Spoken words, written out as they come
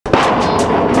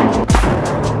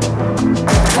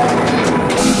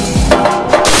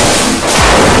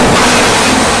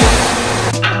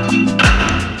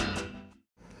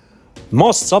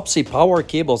Most subsea power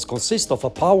cables consist of a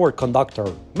power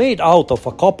conductor made out of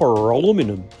a copper or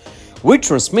aluminum, which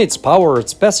transmits power at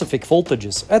specific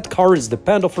voltages at currents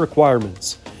dependent on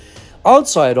requirements.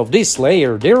 Outside of this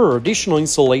layer there are additional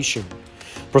insulation,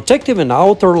 protective and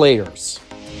outer layers.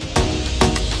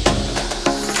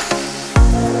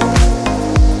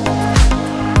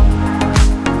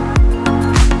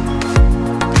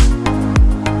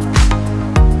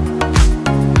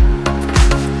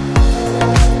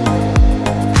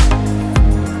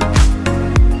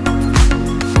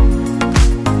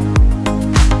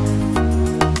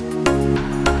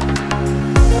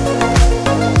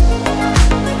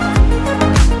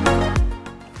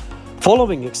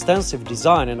 Following extensive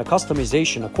design and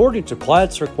customization according to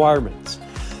client's requirements,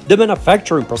 the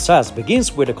manufacturing process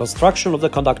begins with the construction of the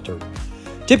conductor.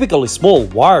 Typically, small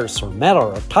wires or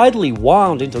metal are tightly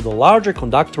wound into the larger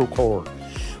conductor core,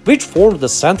 which forms the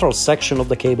central section of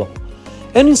the cable.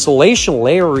 An insulation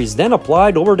layer is then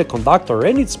applied over the conductor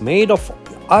and it's made of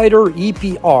either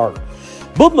EPR.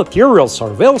 Both materials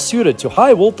are well suited to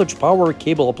high voltage power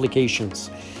cable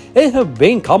applications and have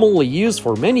been commonly used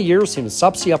for many years in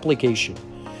subsea application.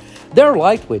 They are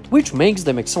lightweight, which makes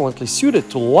them excellently suited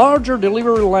to larger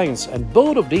delivery lengths, and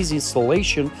both of these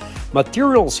installation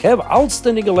materials have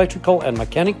outstanding electrical and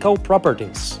mechanical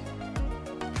properties.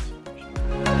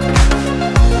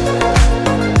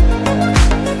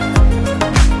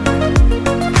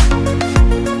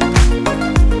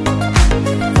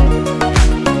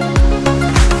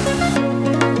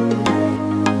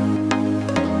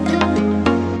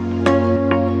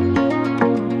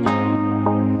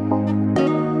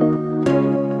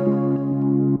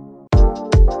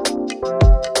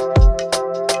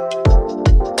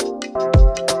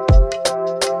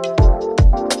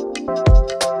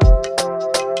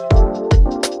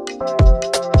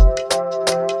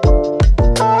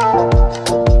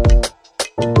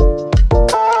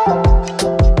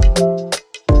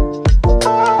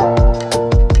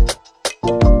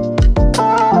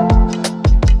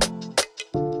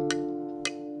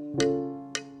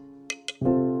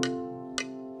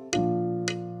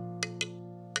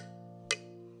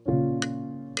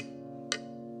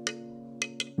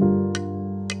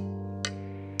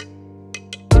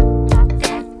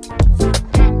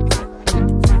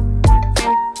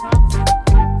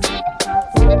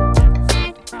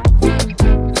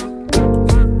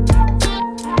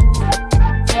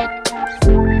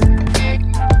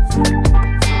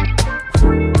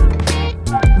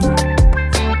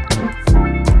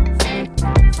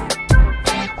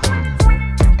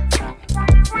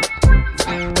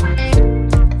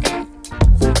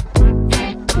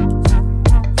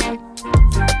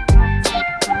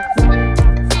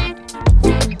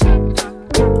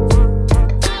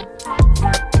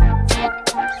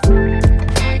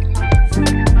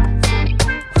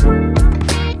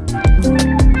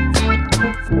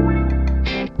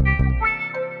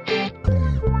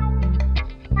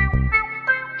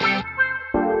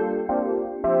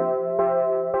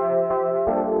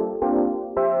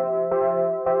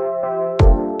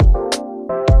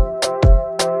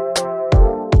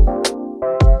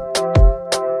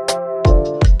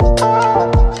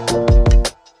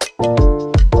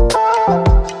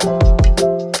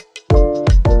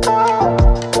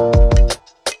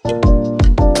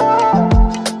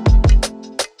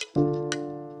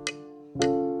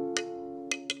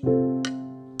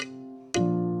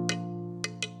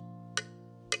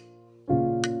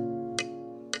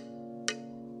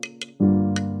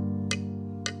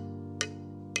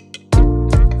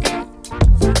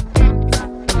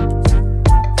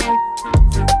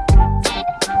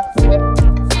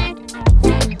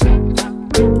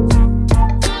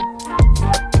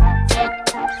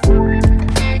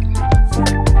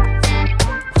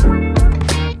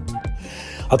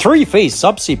 A three-phase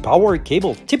subsea power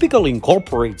cable typically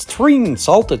incorporates three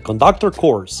insulted conductor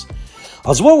cores,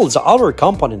 as well as other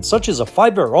components such as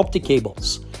fiber optic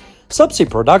cables. Subsea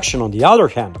production, on the other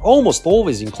hand, almost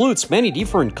always includes many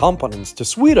different components to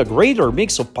suit a greater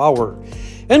mix of power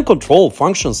and control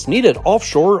functions needed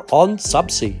offshore on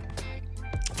subsea.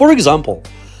 For example,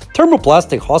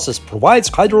 thermoplastic hoses provides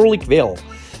hydraulic valve,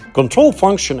 control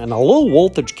function, and low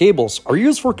voltage cables are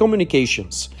used for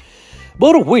communications,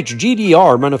 both of which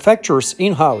GDR manufactures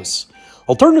in-house.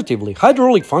 Alternatively,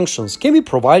 hydraulic functions can be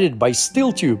provided by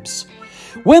steel tubes.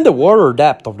 When the water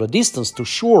depth of the distance to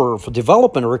shore for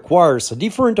development requires a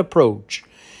different approach.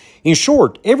 In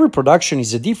short, every production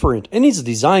is different and is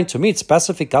designed to meet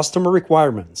specific customer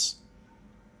requirements.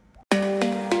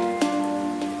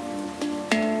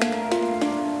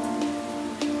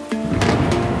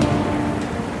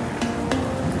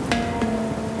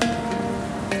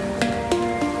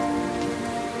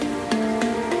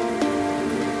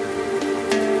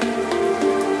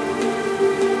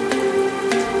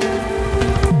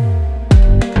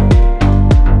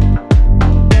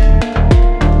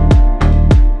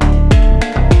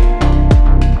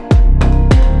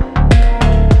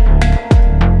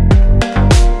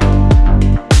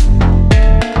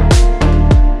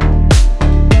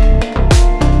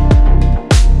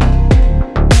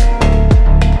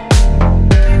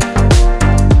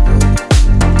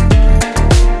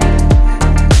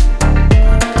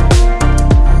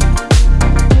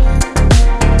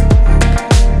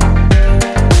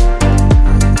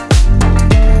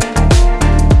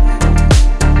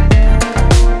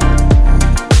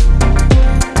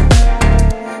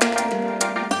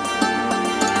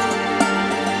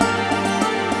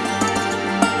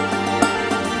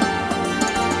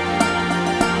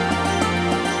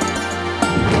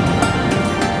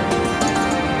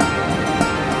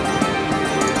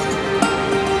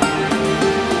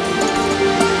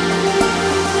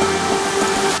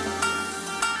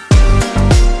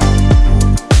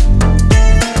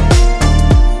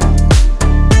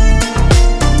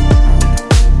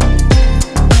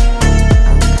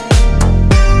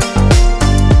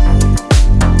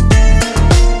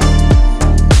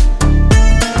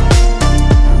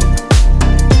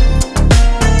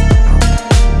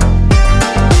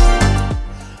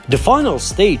 The final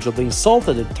stage of the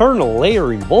insulted internal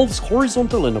layer involves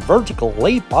horizontal and vertical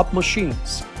lay-pop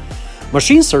machines.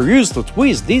 Machines are used to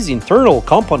twist these internal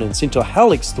components into a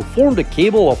helix to form the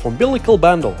cable of umbilical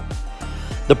bundle.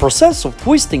 The process of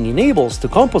twisting enables the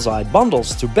composite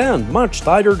bundles to bend much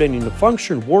tighter than in the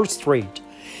function were straight,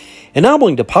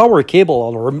 enabling the power cable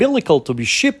or umbilical to be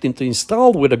shipped into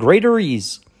installed with a greater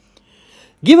ease.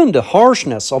 Given the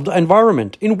harshness of the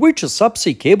environment in which a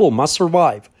subsea cable must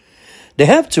survive, they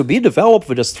have to be developed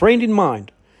with a strain in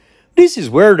mind. This is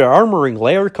where the armoring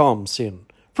layer comes in,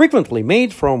 frequently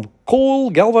made from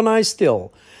cold galvanized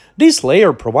steel. This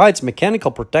layer provides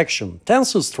mechanical protection,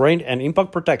 tensile strain, and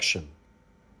impact protection.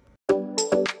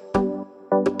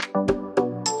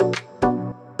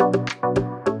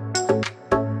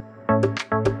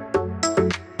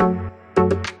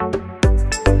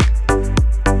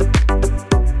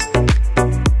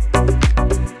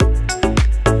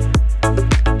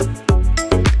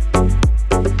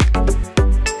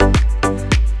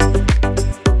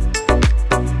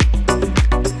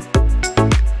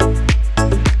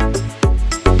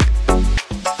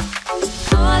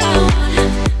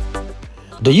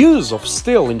 The use of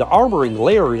steel in the armoring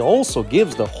layer also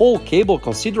gives the whole cable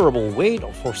considerable weight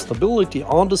for stability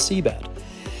on the seabed.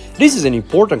 This is an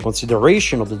important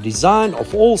consideration of the design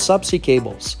of all subsea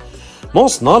cables,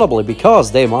 most notably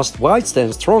because they must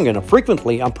withstand strong and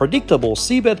frequently unpredictable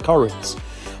seabed currents,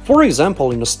 for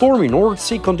example in the stormy North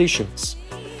Sea conditions.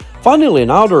 Finally, an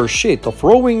outer sheet of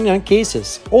rowing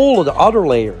encases all of the outer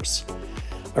layers.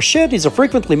 A shed is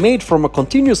frequently made from a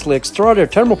continuously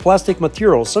extruded thermoplastic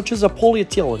material such as a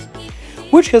polyethylene,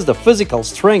 which has the physical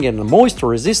strength and moisture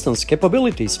resistance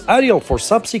capabilities ideal for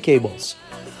subsea cables.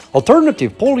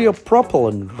 Alternative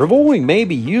polypropylene revolving may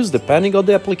be used depending on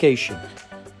the application.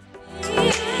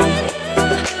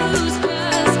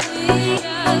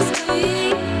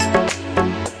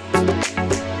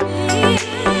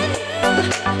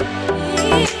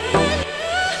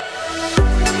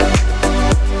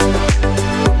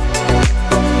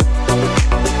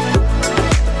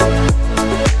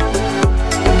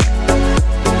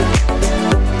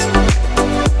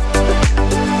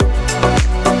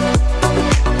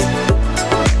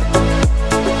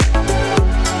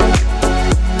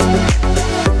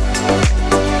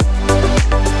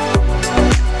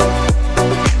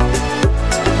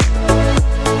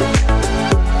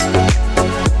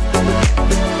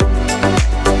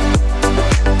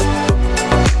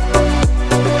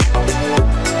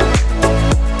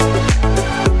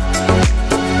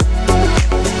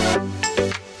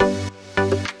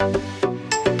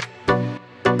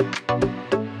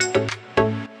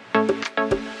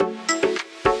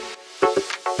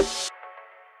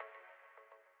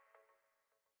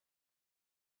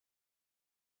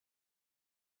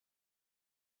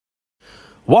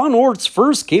 One Earth's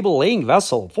first cable-laying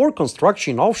vessel for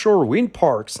construction offshore wind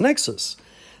parks, Nexus.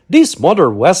 This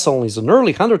modern vessel is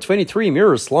nearly 123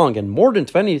 meters long and more than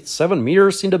 27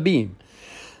 meters in the beam.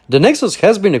 The Nexus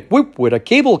has been equipped with a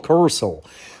cable carousel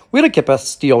with a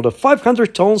capacity of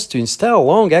 500 tons to install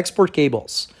long export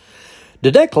cables.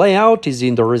 The deck layout is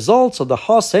in the results of the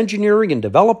Haas engineering and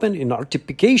development in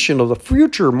articulation of the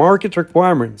future market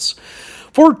requirements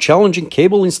for challenging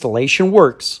cable installation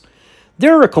works.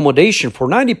 There are accommodation for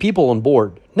 90 people on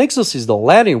board. Nexus is the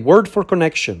Latin word for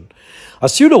connection, a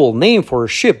suitable name for a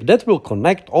ship that will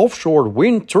connect offshore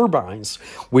wind turbines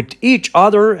with each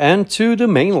other and to the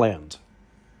mainland.